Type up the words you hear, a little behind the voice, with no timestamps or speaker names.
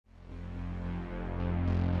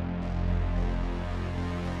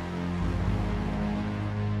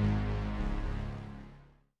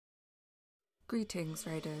Greetings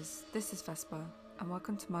Raiders, this is Vesper, and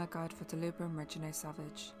welcome to my guide for Delubrum Reginae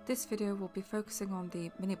Savage. This video will be focusing on the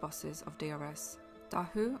mini-bosses of DRS,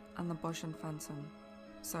 Dahu and the Bozjan Phantom.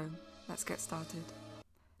 So, let's get started.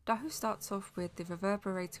 Dahu starts off with the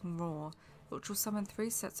reverberating roar, which will summon 3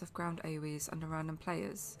 sets of ground AoEs under random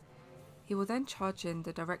players. He will then charge in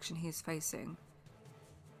the direction he is facing.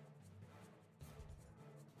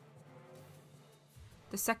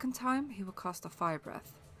 The second time, he will cast a Fire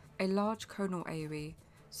Breath, a large conal AoE,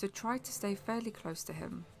 so try to stay fairly close to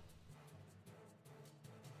him.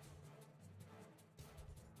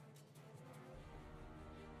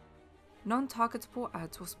 Non-targetable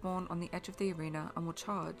adds will spawn on the edge of the arena and will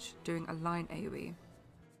charge, doing a line AoE.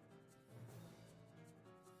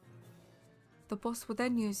 The boss will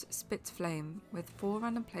then use Spit Flame, with 4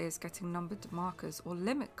 random players getting numbered markers or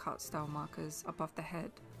limit cut style markers above the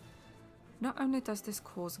head. Not only does this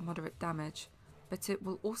cause moderate damage, but it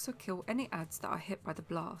will also kill any adds that are hit by the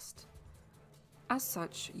blast. As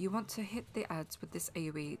such, you want to hit the adds with this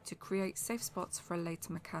AoE to create safe spots for a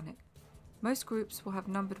later mechanic. Most groups will have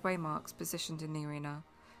numbered waymarks positioned in the arena,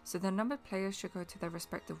 so the numbered players should go to their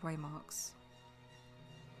respective waymarks.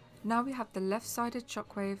 Now we have the left-sided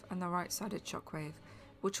shockwave and the right-sided shockwave,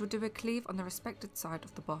 which will do a cleave on the respected side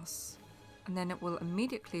of the boss, and then it will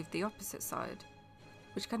immediately cleave the opposite side,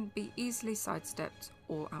 which can be easily sidestepped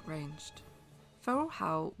or outranged. Feral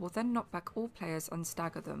Howl will then knock back all players and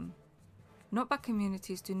stagger them. Knockback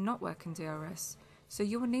immunities do not work in DRS, so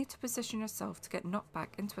you will need to position yourself to get knocked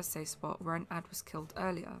back into a safe spot where an ad was killed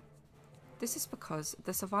earlier. This is because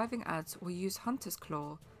the surviving ads will use Hunter's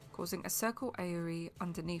Claw, causing a circle AoE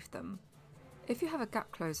underneath them. If you have a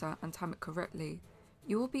gap closer and time it correctly,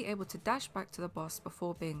 you will be able to dash back to the boss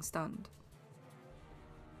before being stunned.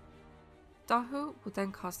 Dahu will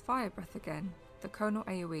then cast Fire Breath again, the conal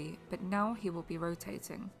AoE, but now he will be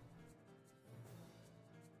rotating.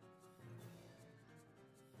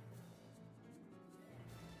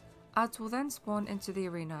 Adds will then spawn into the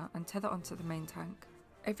arena and tether onto the main tank.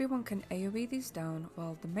 Everyone can AoE these down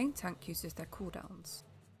while the main tank uses their cooldowns.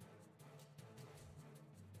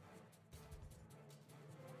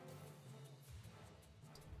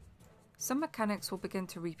 Some mechanics will begin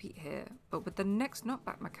to repeat here, but with the next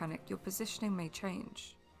knockback mechanic your positioning may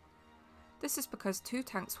change. This is because 2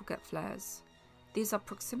 tanks will get flares. These are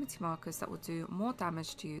proximity markers that will do more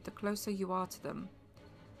damage to you the closer you are to them.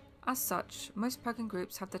 As such, most pugging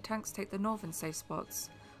groups have the tanks take the northern safe spots,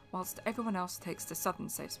 whilst everyone else takes the southern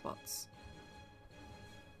safe spots.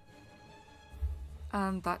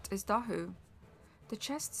 And that is Dahu. The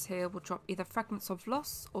chests here will drop either fragments of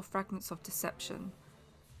loss or fragments of deception.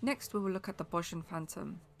 Next we will look at the Bozjan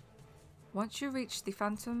Phantom. Once you reach the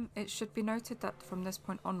Phantom, it should be noted that from this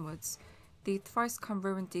point onwards, the thrice can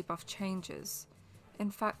ruin debuff changes. In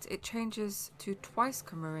fact, it changes to twice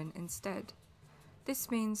can ruin instead. This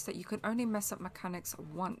means that you can only mess up mechanics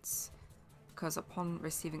once, because upon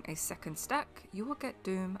receiving a second stack, you will get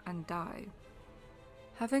doom and die.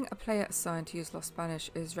 Having a player assigned to use Lost Spanish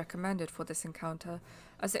is recommended for this encounter,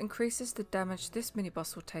 as it increases the damage this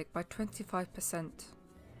mini-boss will take by 25%.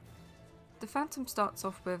 The Phantom starts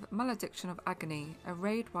off with Malediction of Agony, a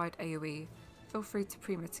raid-wide AoE. Feel free to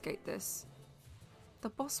pre-mitigate this. The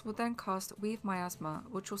boss will then cast Invert Miasma,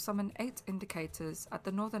 which will summon 8 indicators at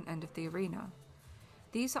the northern end of the arena.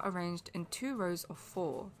 These are arranged in 2 rows of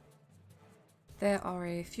 4. There are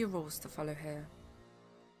a few rules to follow here.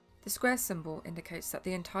 The square symbol indicates that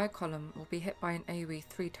the entire column will be hit by an AoE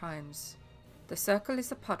 3 times. The circle is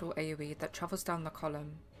the puddle AoE that travels down the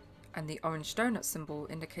column, and the orange donut symbol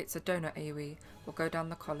indicates a donut AoE will go down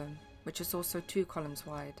the column, which is also 2 columns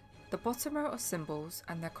wide. The bottom row of symbols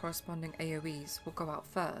and their corresponding AoEs will go out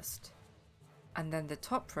first, and then the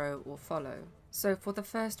top row will follow. So for the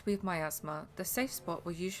first Invert Miasma, the safe spot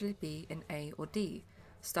will usually be in A or D,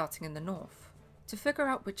 starting in the north. To figure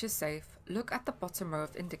out which is safe, look at the bottom row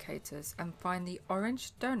of indicators and find the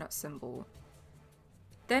orange donut symbol.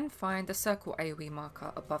 Then find the circle AoE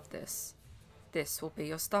marker above this. This will be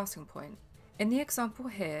your starting point. In the example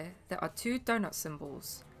here, there are 2 donut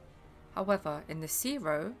symbols. However, in the C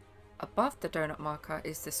row, above the donut marker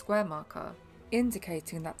is the square marker,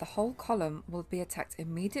 indicating that the whole column will be attacked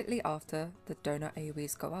immediately after the donut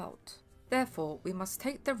AoEs go out. Therefore, we must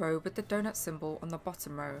take the row with the donut symbol on the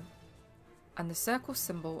bottom row, and the circle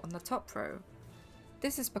symbol on the top row.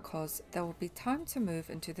 This is because there will be time to move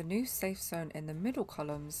into the new safe zone in the middle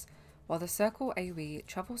columns, while the circle AoE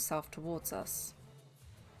travels south towards us.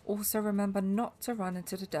 Also remember not to run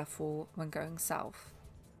into the death wall when going south.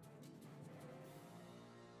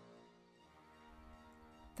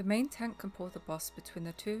 The main tank can pull the boss between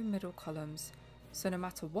the 2 middle columns so no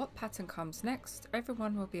matter what pattern comes next,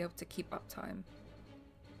 everyone will be able to keep up time.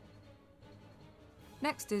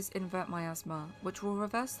 Next is Invert Miasma, which will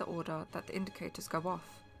reverse the order that the indicators go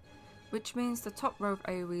off, which means the top row of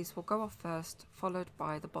AoEs will go off first, followed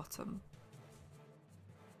by the bottom.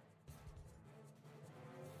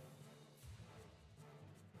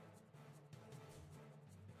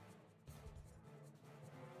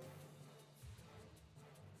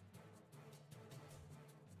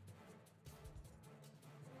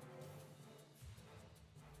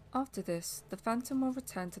 After this, the Phantom will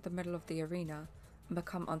return to the middle of the arena and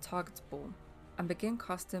become untargetable, and begin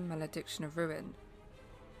casting Malediction of Ruin.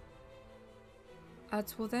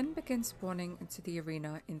 Ads will then begin spawning into the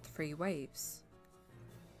arena in 3 waves.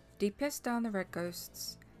 DPS down the red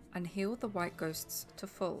ghosts and heal the white ghosts to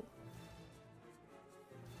full.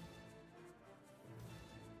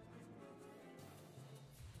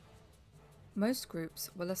 Most groups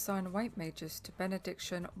will assign white mages to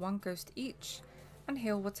Benediction 1 ghost each and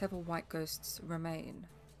heal whatever white ghosts remain.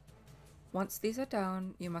 Once these are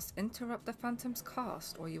down, you must interrupt the Phantom's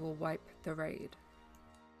cast or you will wipe the raid.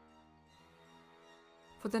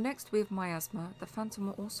 For the next wave Miasma, the Phantom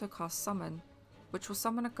will also cast Summon, which will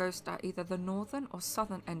summon a ghost at either the northern or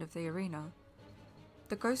southern end of the arena.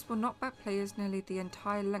 The ghost will knock back players nearly the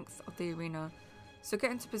entire length of the arena, so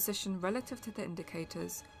get into position relative to the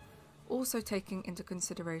indicators, also taking into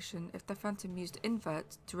consideration if the Phantom used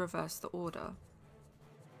Invert to reverse the order.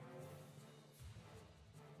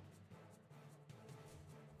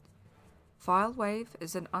 Vile Wave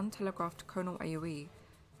is an untelegraphed conal AoE.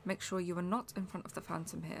 Make sure you are not in front of the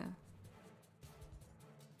Phantom here.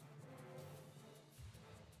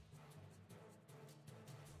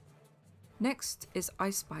 Next is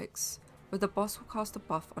Ice Spikes, where the boss will cast a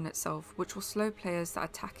buff on itself which will slow players that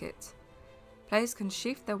attack it. Players can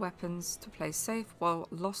sheath their weapons to play safe while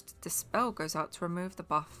Lost Dispel goes out to remove the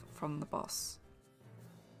buff from the boss.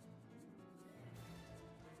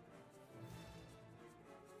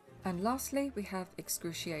 And lastly, we have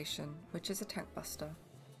Excruciation, which is a tank buster.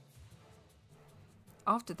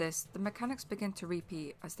 After this, the mechanics begin to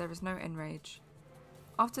repeat as there is no enrage.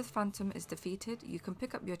 After the Phantom is defeated, you can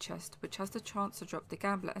pick up your chest, which has the chance to drop the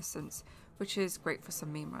Gambler Essence, which is great for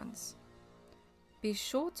some meme runs. Be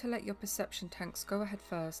sure to let your perception tanks go ahead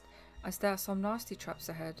first, as there are some nasty traps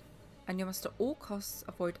ahead, and you must at all costs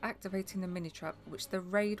avoid activating the mini trap, which the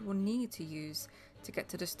raid will need to use to get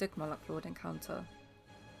to the Stigma Lord encounter.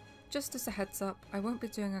 Just as a heads up, I won't be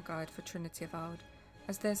doing a guide for Trinity Avowed,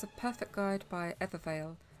 as there's a perfect guide by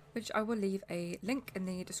Evervale, which I will leave a link in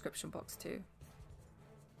the description box too.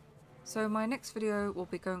 So my next video will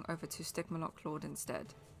be going over to Stigma Lord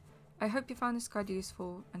instead. I hope you found this guide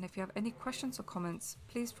useful, and if you have any questions or comments,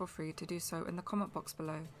 please feel free to do so in the comment box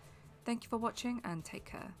below. Thank you for watching and take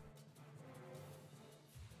care.